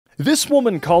This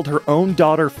woman called her own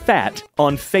daughter fat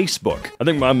on Facebook. I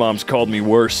think my mom's called me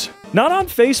worse. Not on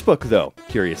Facebook, though,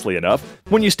 curiously enough.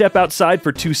 When you step outside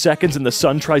for 2 seconds and the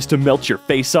sun tries to melt your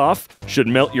face off, should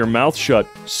melt your mouth shut,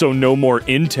 so no more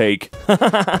intake.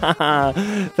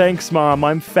 Thanks, Mom.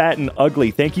 I'm fat and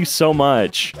ugly. Thank you so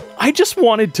much. I just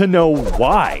wanted to know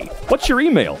why. What's your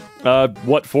email?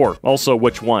 What for? Also,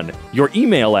 which one? Your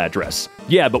email address.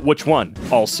 Yeah, but which one?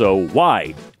 Also,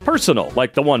 why? Personal,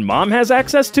 like the one Mom has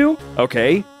access to?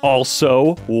 Okay.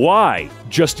 Also, why?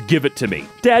 Just give it to me.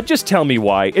 Dad, just tell me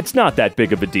why. It's not that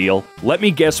big of a deal. Let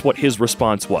me guess what his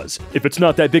response was. If it's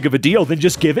not that big of a deal, then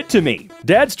just give it to me.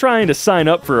 Dad's trying to sign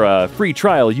up for a free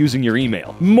trial using your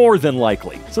email. More than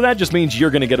likely. So that just means you're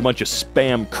gonna get a bunch of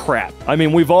spam crap. I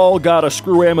mean, we've all gotta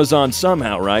screw Amazon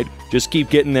somehow, right? Just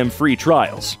keep getting them free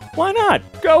trials. Why not?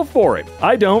 Go for it.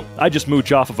 I don't. I just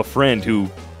mooch off of a friend who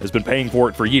has been paying for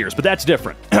it for years, but that's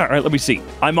different. All right, let me see.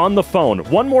 I'm on the phone.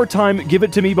 One more time, give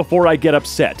it to me before I get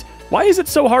upset. Why is it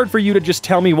so hard for you to just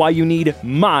tell me why you need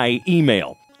my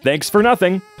email? Thanks for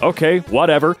nothing. Okay,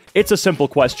 whatever. It's a simple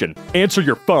question. Answer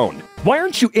your phone. Why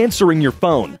aren't you answering your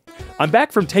phone? I'm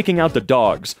back from taking out the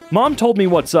dogs. Mom told me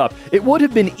what's up. It would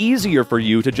have been easier for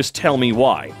you to just tell me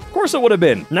why. Of course it would have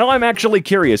been. Now I'm actually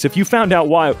curious. If you found out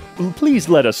why, please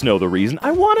let us know the reason.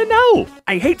 I want to know.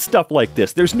 I hate stuff like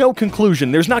this. There's no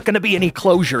conclusion. There's not going to be any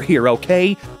closure here,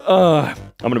 okay? I'm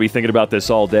going to be thinking about this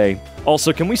all day.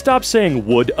 Also, can we stop saying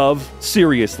would of?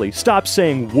 Seriously, stop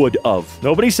saying would of.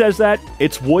 Nobody says that.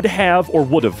 It's would have or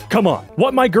would have. Come on.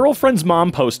 What my girlfriend's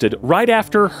mom posted right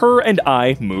after her and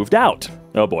I moved out.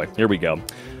 Oh boy, here we go.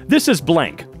 This is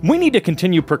blank. We need to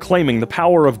continue proclaiming the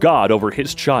power of God over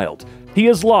his child. He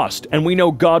is lost, and we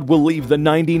know God will leave the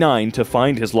 99 to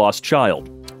find his lost child.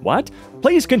 What?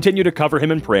 Please continue to cover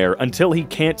him in prayer until he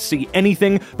can't see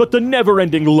anything but the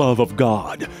never-ending love of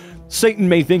God. Satan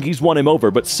may think he's won him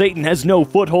over, but Satan has no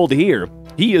foothold here.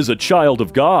 He is a child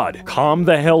of God. Calm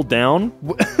the hell down.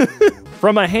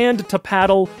 From a hand to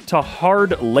paddle to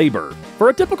hard labor. For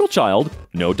a typical child,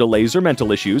 no delays or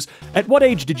mental issues, at what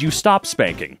age did you stop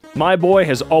spanking? My boy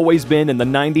has always been in the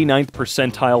 99th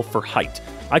percentile for height.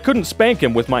 I couldn't spank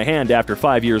him with my hand after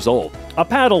 5 years old. A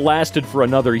paddle lasted for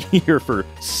another year for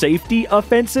safety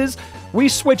offenses. We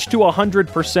switched to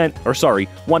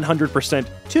 100%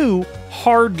 to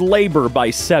hard labor by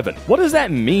 7. What does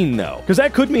that mean, though? Because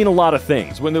that could mean a lot of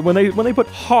things. When they put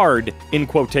hard in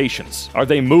quotations, are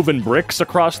they moving bricks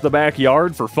across the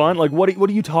backyard for fun? Like, what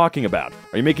are you talking about?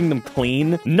 Are you making them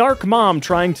clean? Narc mom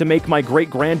trying to make my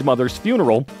great-grandmother's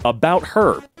funeral about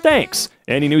her. Thanks.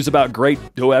 Any news about great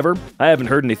whoever? I haven't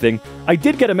heard anything. I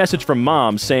did get a message from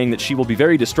Mom saying that she will be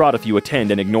very distraught if you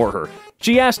attend and ignore her.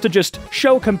 She asked to just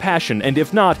show compassion, and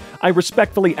if not, I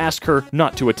respectfully ask her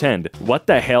not to attend. What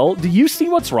the hell? Do you see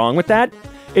what's wrong with that?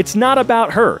 It's not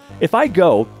about her. If I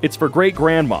go, it's for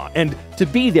great-grandma, and to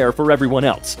be there for everyone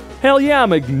else. Hell yeah,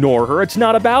 I'm ignore her. It's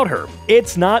not about her.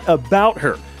 It's not about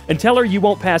her. And tell her you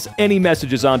won't pass any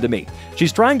messages on to me.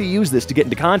 She's trying to use this to get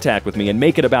into contact with me and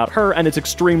make it about her, and it's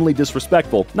extremely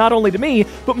disrespectful, not only to me,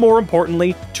 but more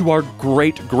importantly, to our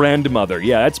great-grandmother.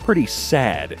 Yeah, that's pretty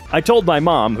sad. I told my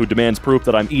mom, who demands proof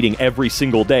that I'm eating every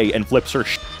single day and flips her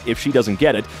if she doesn't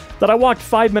get it, that I walked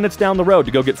 5 minutes down the road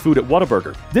to go get food at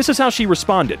Whataburger. This is how she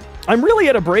responded. I'm really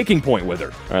at a breaking point with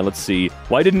her. All right, let's see.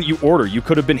 Why didn't you order? You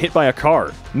could have been hit by a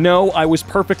car. No, I was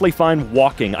perfectly fine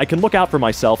walking. I can look out for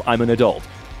myself. I'm an adult.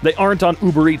 They aren't on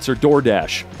Uber Eats or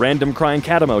DoorDash. Random crying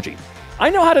cat emoji. I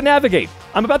know how to navigate.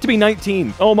 I'm about to be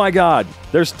 19. Oh my god.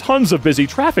 There's tons of busy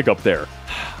traffic up there.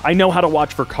 I know how to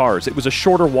watch for cars. It was a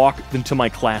shorter walk than to my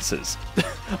classes.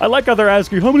 I like how they're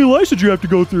asking, how many lights did you have to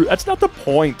go through? That's not the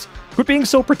point. Quit being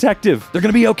so protective. They're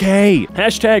gonna be okay.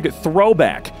 Hashtag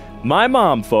throwback. My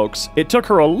mom, folks, it took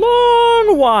her a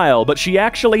long while, but she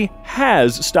actually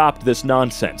has stopped this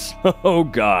nonsense. Oh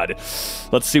god.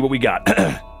 Let's see what we got.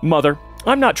 Mother,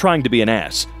 I'm not trying to be an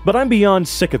ass, but I'm beyond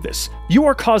sick of this. You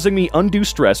are causing me undue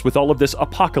stress with all of this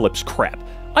apocalypse crap.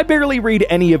 I barely read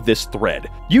any of this thread.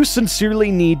 You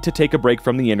sincerely need to take a break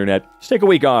from the internet, just take a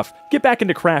week off, get back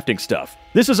into crafting stuff.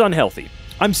 This is unhealthy.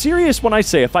 I'm serious when I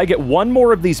say if I get one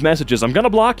more of these messages, I'm gonna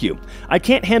block you. I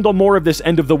can't handle more of this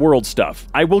end of the world stuff.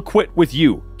 I will quit with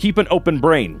you. Keep an open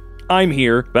brain. I'm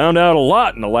here. Found out a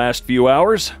lot in the last few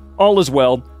hours. All is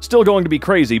well. Still going to be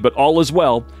crazy, but all is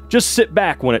well. Just sit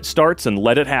back when it starts and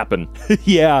let it happen.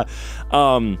 Yeah,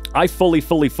 I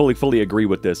fully agree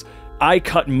with this. I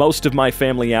cut most of my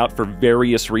family out for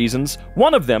various reasons.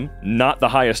 One of them, not the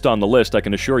highest on the list, I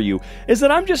can assure you, is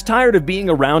that I'm just tired of being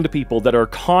around people that are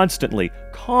constantly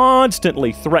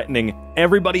threatening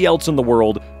everybody else in the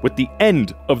world with the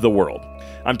end of the world.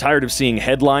 I'm tired of seeing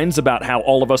headlines about how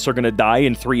all of us are gonna die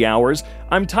in 3 hours.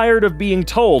 I'm tired of being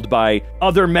told by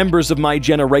other members of my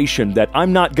generation that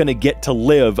I'm not gonna get to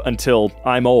live until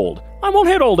I'm old. I won't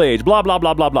hit old age, blah, blah,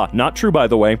 blah, blah, blah. Not true, by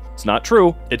the way. It's not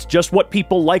true. It's just what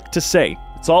people like to say.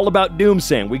 It's all about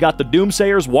doomsaying. We got the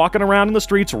doomsayers walking around in the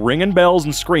streets, ringing bells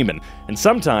and screaming. And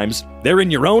sometimes they're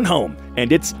in your own home,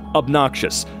 and it's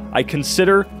obnoxious. I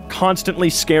consider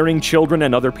constantly scaring children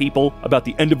and other people about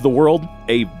the end of the world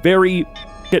a very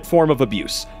shit form of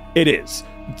abuse. It is.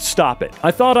 Stop it.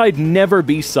 I thought I'd never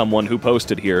be someone who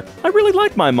posted here. I really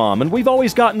like my mom, and we've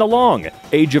always gotten along.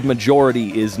 Age of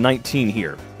majority is 19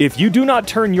 here. If you do not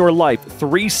turn your life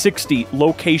 360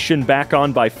 location back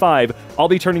on by 5, I'll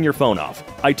be turning your phone off.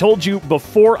 I told you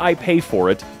before I pay for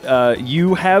it,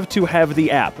 you have to have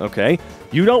the app, okay?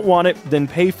 You don't want it, then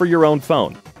pay for your own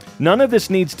phone. None of this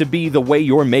needs to be the way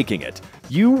you're making it.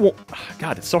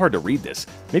 God, it's so hard to read this.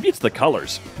 Maybe it's the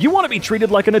colors. You want to be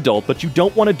treated like an adult, but you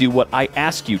don't want to do what I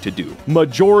ask you to do,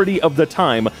 majority of the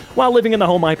time, while living in the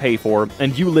home I pay for,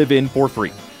 and you live in for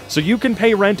free. So you can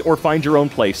pay rent or find your own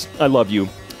place. I love you.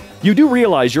 You do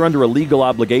realize you're under a legal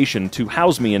obligation to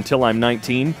house me until I'm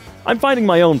 19? I'm finding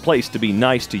my own place to be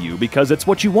nice to you because it's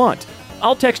what you want.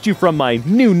 I'll text you from my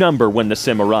new number when the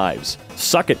sim arrives.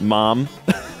 Suck it, Mom.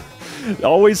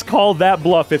 Always call that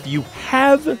bluff if you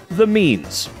have the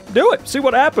means. Do it. See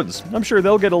what happens. I'm sure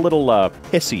they'll get a little,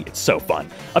 pissy. It's so fun.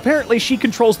 Apparently, she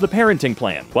controls the parenting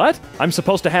plan. What? I'm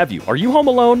supposed to have you. Are you home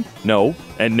alone? No.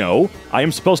 And no. I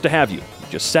am supposed to have you. You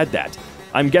just said that.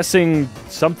 I'm guessing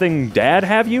something Dad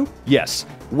have you? Yes.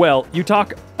 Well, you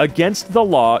talk against the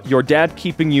law. Your dad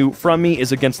keeping you from me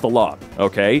is against the law,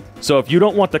 okay? So if you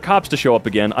don't want the cops to show up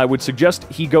again, I would suggest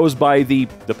he goes by the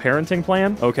parenting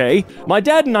plan, okay? My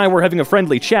dad and I were having a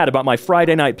friendly chat about my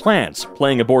Friday night plans,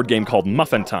 playing a board game called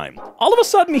Muffin Time. All of a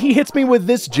sudden, he hits me with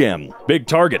this gem. Big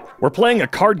target. We're playing a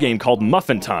card game called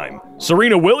Muffin Time.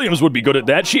 Serena Williams would be good at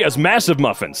that. She has massive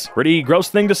muffins. Pretty gross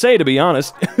thing to say, to be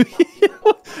honest.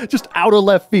 Just out of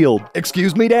left field.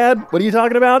 Excuse me, Dad? What are you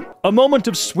talking about? A moment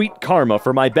of sweet karma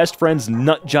for my best friend's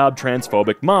nutjob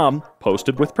transphobic mom,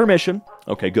 posted with permission.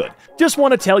 Okay, good. Just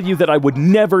want to tell you that I would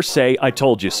never say I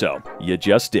told you so. You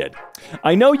just did.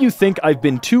 I know you think I've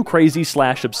been too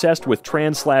crazy/obsessed with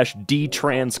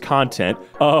trans/detrans content.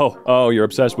 Oh, you're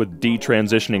obsessed with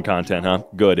detransitioning content, huh?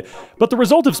 Good. But the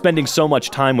result of spending so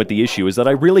much time with the issue is that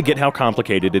I really get how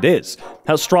complicated it is,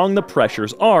 how strong the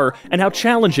pressures are, and how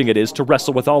challenging it is to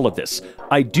wrestle with all of this.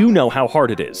 I do know how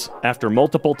hard it is. After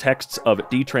multiple texts of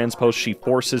detrans posts she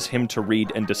forces him to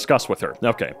read and discuss with her.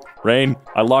 Okay. Rain,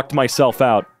 I locked myself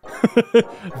out.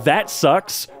 That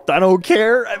sucks. I don't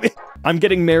care. I'm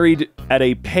getting married at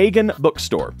a pagan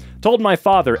bookstore. Told my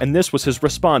father, and this was his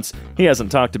response. He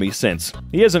hasn't talked to me since.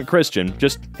 He isn't Christian,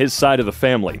 just his side of the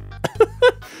family.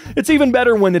 It's even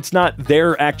better when it's not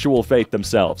their actual faith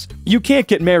themselves. You can't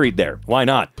get married there. Why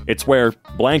not? It's where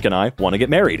blank and I want to get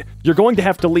married. You're going to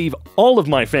have to leave all of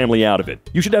my family out of it.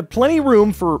 You should have plenty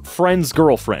room for friend's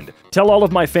girlfriend. Tell all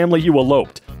of my family you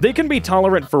eloped. They can be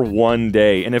tolerant for one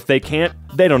day, and if they can't,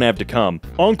 they don't have to come.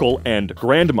 Uncle and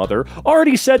grandmother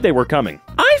already said they were coming.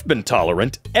 I've been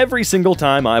tolerant every single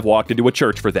time I've walked into a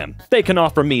church for them. They can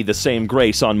offer me the same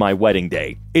grace on my wedding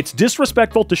day. It's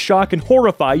disrespectful to shock and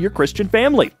horrify your Christian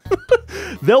family.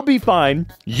 They'll be fine.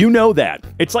 You know that.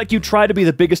 It's like you try to be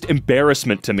the biggest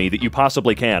embarrassment to me that you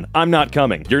possibly can. I'm not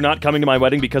coming. You're not coming to my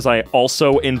wedding because I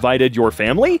also invited your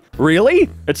family? Really?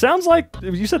 It sounds like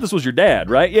you said this was your dad,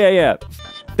 right? Yeah.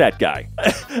 That guy.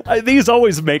 These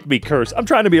always make me curse. I'm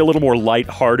trying to be a little more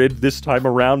lighthearted this time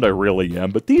around, I really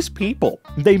am. But these people,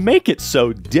 they make it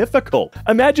so difficult.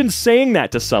 Imagine saying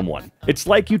that to someone. It's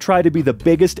like you try to be the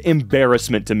biggest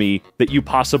embarrassment to me that you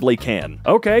possibly can.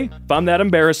 Okay, if I'm that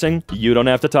embarrassing, you don't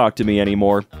have to talk to me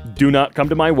anymore. Do not come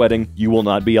to my wedding. You will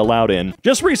not be allowed in.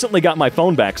 Just recently got my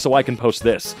phone back so I can post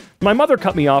this. My mother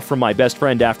cut me off from my best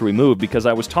friend after we moved because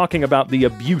I was talking about the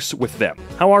abuse with them.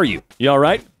 How are you? You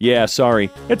alright? Yeah, sorry.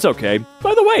 It's okay.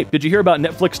 By the way, did you hear about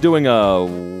Netflix doing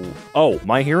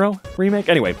My Hero remake?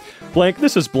 Anyway, Blank,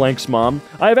 this is Blank's mom.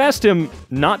 I have asked him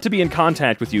not to be in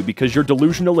contact with you because you're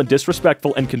delusional and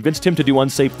disrespectful and convinced him to do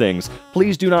unsafe things.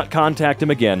 Please do not contact him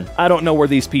again. I don't know where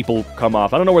these people come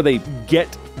off. I don't know where they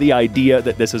get the idea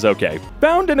that this is okay.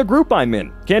 Found in a group I'm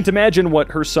in. Can't imagine what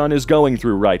her son is going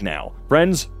through right now.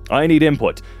 Friends, I need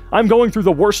input. I'm going through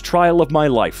the worst trial of my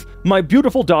life. My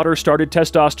beautiful daughter started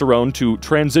testosterone to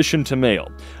transition to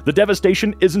male. The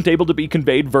devastation isn't able to be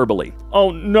conveyed verbally.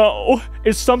 Oh no!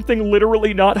 Is something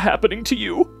literally not happening to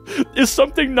you? Is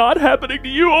something not happening to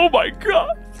you? Oh my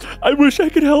god! I wish I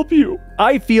could help you.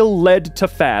 I feel led to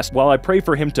fast while I pray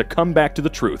for him to come back to the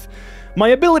truth. My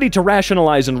ability to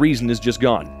rationalize and reason is just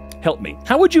gone. Help me.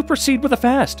 How would you proceed with a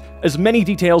fast? As many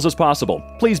details as possible.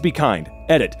 Please be kind.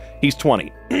 Edit. He's 20.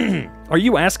 Are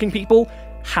you asking people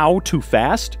how to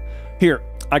fast? Here,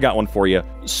 I got one for you.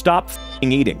 Stop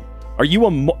f***ing eating. Are you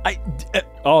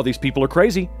oh, these people are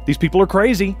crazy. These people are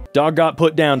crazy. Dog got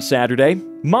put down Saturday.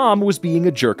 Mom was being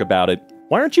a jerk about it.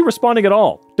 Why aren't you responding at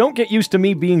all? Don't get used to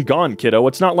me being gone, kiddo.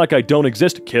 It's not like I don't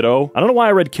exist, kiddo. I don't know why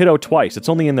I read kiddo twice. It's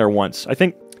only in there once. I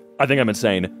think I'm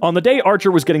insane. On the day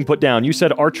Archer was getting put down, you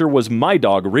said Archer was my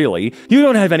dog, really? You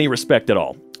don't have any respect at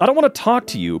all. I don't want to talk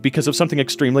to you because of something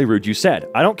extremely rude you said.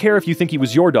 I don't care if you think he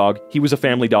was your dog. He was a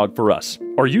family dog for us.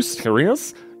 Are you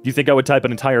serious? Do you think I would type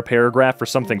an entire paragraph for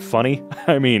something funny?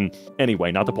 I mean,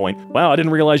 anyway, not the point. Wow, I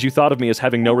didn't realize you thought of me as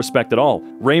having no respect at all.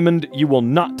 Raymond, you will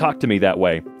not talk to me that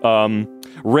way.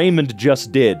 Raymond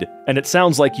just did, and it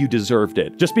sounds like you deserved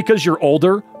it. Just because you're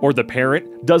older, or the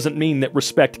parent, doesn't mean that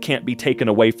respect can't be taken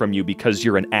away from you because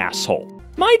you're an asshole.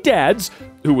 My dad's,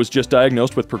 who was just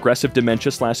diagnosed with progressive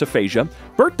dementia/aphasia,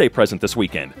 birthday present this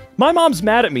weekend. My mom's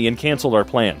mad at me and canceled our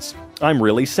plans. I'm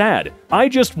really sad. I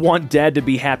just want Dad to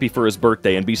be happy for his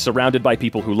birthday and be surrounded by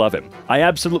people who love him. I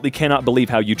absolutely cannot believe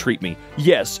how you treat me.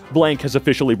 Yes, blank has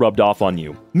officially rubbed off on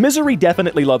you. Misery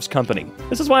definitely loves company.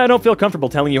 This is why I don't feel comfortable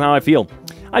telling you how I feel.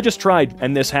 I just tried,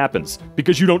 and this happens.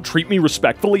 Because you don't treat me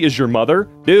respectfully as your mother?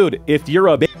 Dude, if you're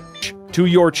a bitch to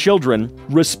your children,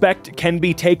 respect can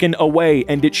be taken away,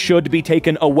 and it should be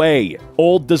taken away.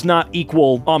 Old does not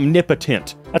equal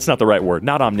omnipotent. That's not the right word,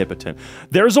 not omnipotent.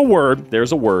 There's a word,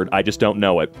 I just don't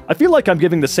know it. I feel like I'm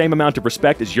giving the same amount of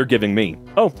respect as you're giving me.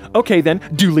 Oh, okay then,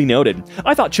 duly noted.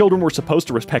 I thought children were supposed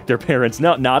to respect their parents,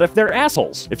 not if they're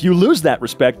assholes. If you lose that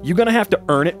respect, you're gonna have to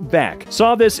earn it back.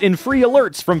 Saw this in free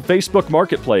alerts from Facebook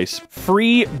Marketplace.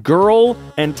 Free girl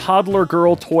and toddler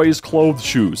girl toys, clothes,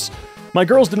 shoes. My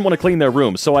girls didn't want to clean their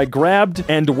room, so I grabbed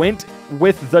and went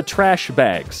with the trash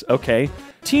bags, okay?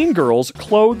 Teen girls,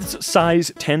 clothes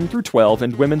size 10 through 12,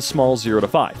 and women's small 0 to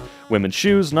 5. Women's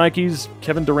shoes, Nikes,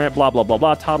 Kevin Durant, blah, blah, blah,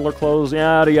 blah, toddler clothes,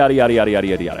 yada, yada, yada, yada, yada,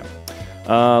 yada, yada.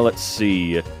 Let's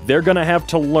see. They're gonna have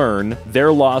to learn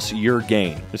their loss, your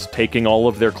gain. Just taking all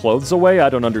of their clothes away? I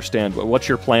don't understand. What's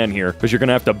your plan here? Because you're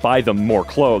gonna have to buy them more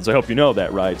clothes. I hope you know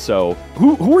that, right? So,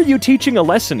 who are you teaching a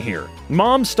lesson here?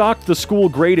 Mom stalked the school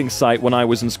grading site when I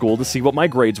was in school to see what my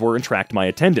grades were and tracked my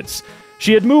attendance.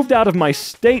 She had moved out of my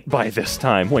state by this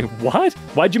time. Wait, what?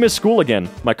 Why'd you miss school again?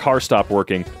 My car stopped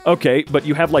working. Okay, but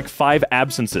you have like 5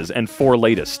 absences and 4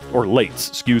 lates,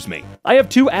 excuse me. I have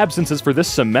 2 absences for this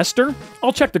semester?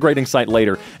 I'll check the grading site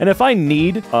later, and if I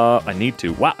need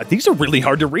to. Wow, these are really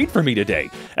hard to read for me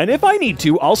today. And if I need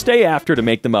to, I'll stay after to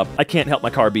make them up. I can't help my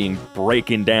car being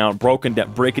broken down,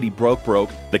 breakity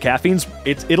broke. The caffeine's,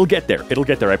 it'll get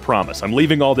there, I promise. I'm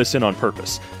leaving all this in on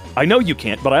purpose. I know you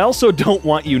can't, but I also don't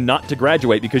want you not to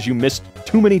graduate because you missed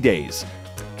too many days.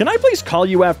 Can I please call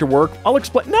you after work? I'll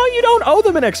explain. No, you don't owe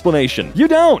them an explanation. You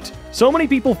don't. So many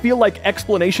people feel like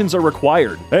explanations are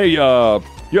required. Hey,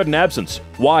 you had an absence.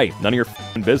 Why? None of your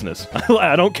f***ing business.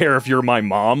 I don't care if you're my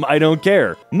mom. I don't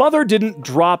care. Mother didn't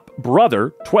drop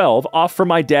brother, 12, off for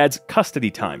my dad's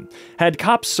custody time. Had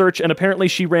cops search, and apparently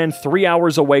she ran 3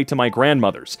 hours away to my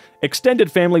grandmother's. Extended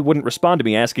family wouldn't respond to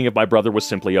me asking if my brother was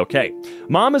simply okay.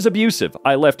 Mom is abusive.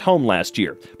 I left home last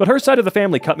year. But her side of the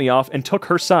family cut me off and took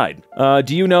her side.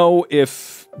 Do you know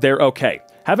if they're okay?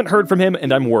 Haven't heard from him,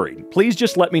 and I'm worried. Please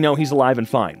just let me know he's alive and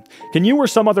fine. Can you or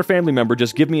some other family member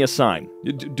just give me a sign?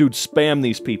 Dude, spam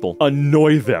these people.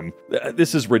 Annoy them.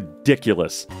 This is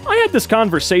ridiculous. I had this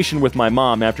conversation with my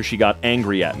mom after she got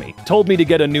angry at me. Told me to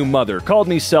get a new mother, called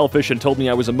me selfish, and told me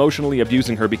I was emotionally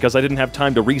abusing her because I didn't have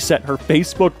time to reset her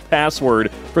Facebook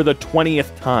password for the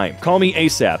 20th time. Call me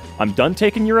ASAP. I'm done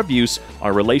taking your abuse.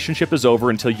 Our relationship is over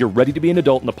until you're ready to be an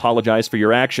adult and apologize for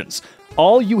your actions.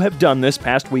 All you have done this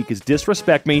past week is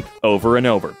disrespect me over and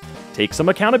over. Take some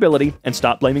accountability and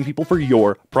stop blaming people for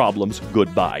your problems.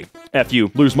 Goodbye. F you,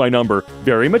 lose my number.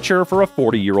 Very mature for a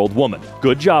 40-year-old woman.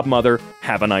 Good job, mother.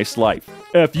 Have a nice life.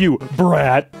 F you,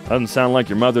 brat. Doesn't sound like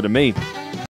your mother to me.